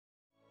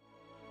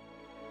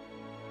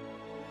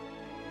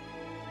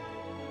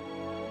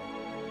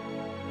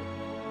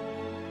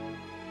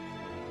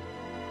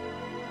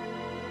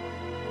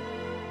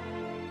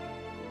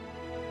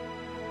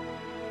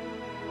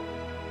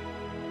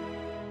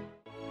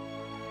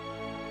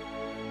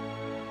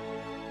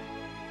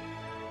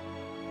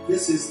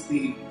This is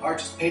the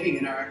largest painting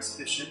in our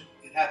exhibition.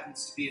 It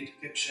happens to be a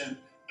depiction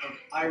of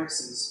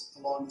irises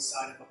along the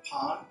side of a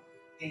pond,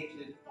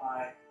 painted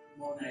by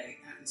Monet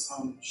at his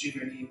home in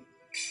Giverny.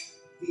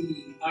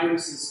 The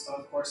irises,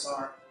 of course,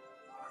 are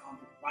on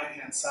the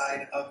right-hand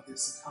side of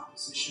this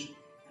composition,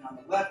 and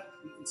on the left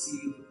we can see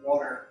the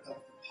water of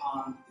the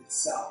pond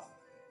itself.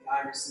 The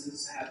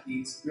irises have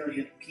these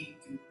brilliant pink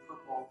and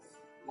purple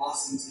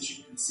blossoms, as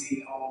you can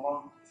see all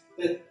along.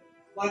 But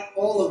like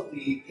all of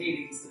the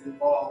paintings that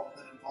involve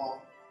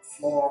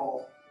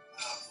floral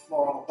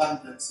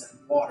abundance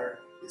and water,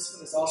 this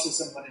one is also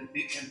somewhat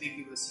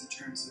ambiguous in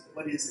terms of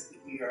what is it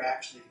that we are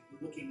actually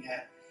looking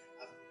at.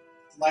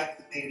 Like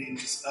the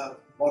paintings of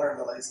water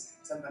lilies,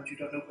 sometimes you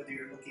don't know whether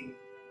you're looking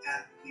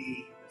at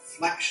the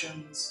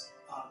reflections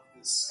of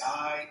the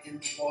sky in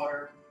the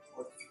water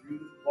or through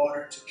the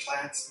water to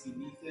plants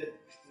beneath it,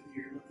 whether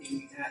you're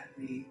looking at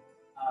the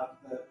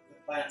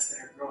plants that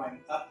are growing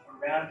up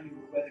around you,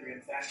 or whether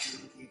in fact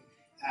you're looking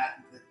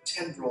at the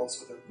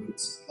tendrils or the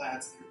roots of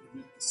plants that are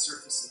beneath the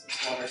surface of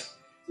the water.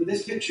 So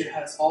this picture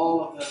has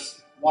all of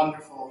those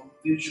wonderful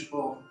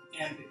visual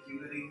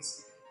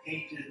ambiguities,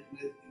 painted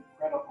with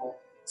incredible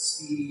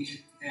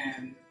speed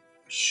and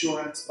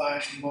assurance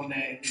by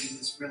Monet, who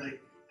was really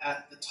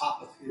at the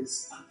top of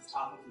his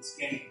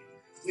game.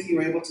 When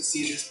you're able to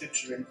see this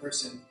picture in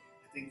person,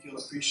 I think you'll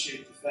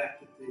appreciate the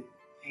fact that the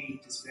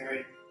paint is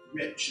very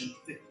rich and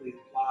thickly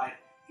applied.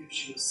 It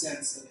gives you a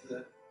sense of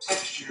the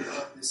texture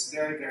of this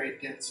very, very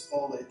dense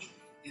foliage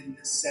in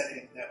this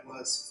setting that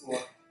was for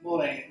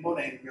Monet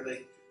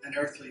really an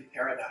earthly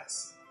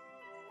paradise.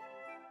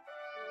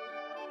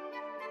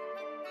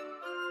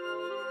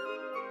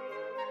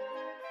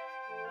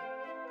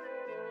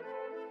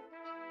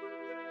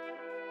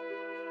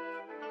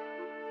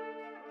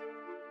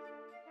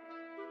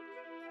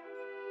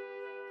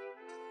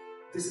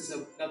 This is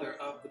another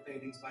of the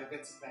paintings by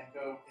Vincent van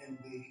Gogh in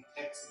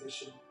the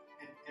exhibition,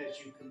 and as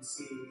you can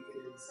see,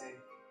 it is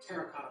a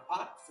terracotta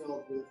pot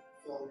filled with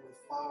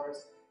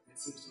flowers, and it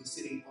seems to be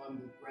sitting on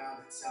the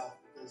ground itself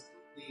because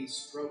these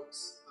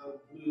strokes of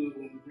blue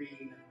and green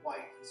and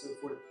white and so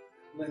forth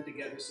blend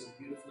together so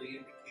beautifully,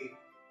 indicate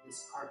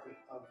this carpet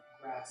of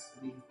grass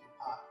beneath the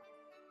pot.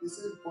 This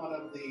is one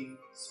of the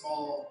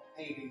small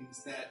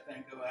paintings that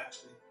Van Gogh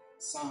actually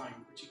signed,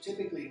 which he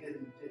typically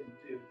didn't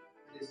do,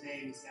 but his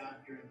name is down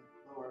here in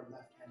the lower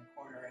left-hand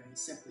corner, and he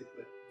simply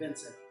put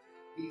Vincent.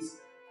 These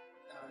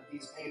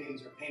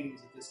paintings are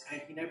paintings of this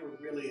kind. He never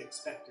really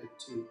expected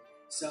to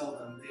sell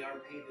them. They are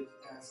painted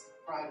as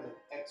private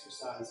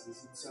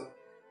exercises, and so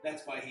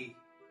that's why he,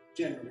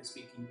 generally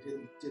speaking,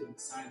 didn't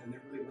sign them.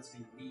 There really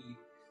wasn't any need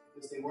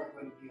because they weren't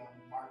going to be on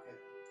the market.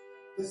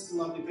 This is a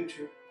lovely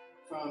picture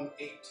from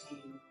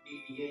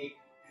 1888,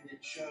 and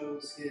it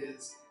shows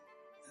his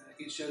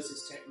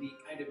technique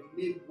kind of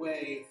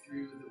midway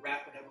through the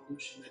rapid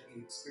evolution that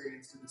he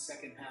experienced in the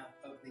second half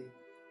of the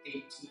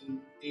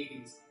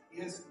 1880s.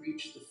 He hasn't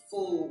reached the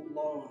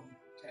full-blown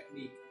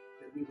technique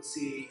that we will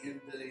see in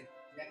the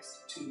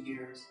next 2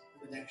 years,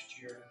 or the next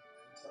year,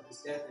 until his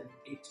death in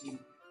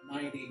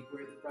 1890,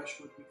 where the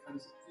brushwork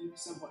becomes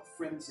somewhat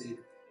frenzied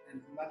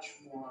and much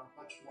more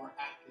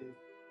active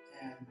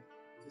and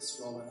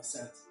visceral in a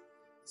sense.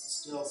 This is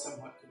still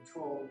somewhat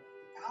controlled.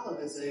 The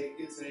palette is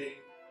a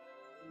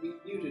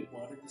muted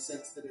one in the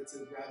sense that it's a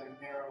rather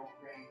narrow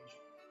range,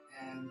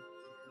 and it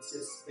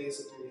consists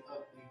basically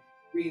of the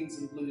greens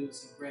and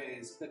blues and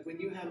grays. But when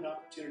you have an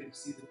opportunity to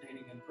see the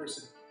painting in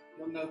person,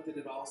 you'll note that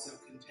it also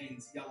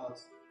contains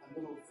yellows and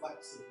little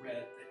flecks of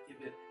red that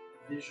give it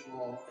a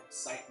visual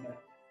excitement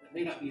that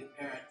may not be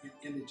apparent in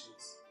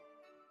images.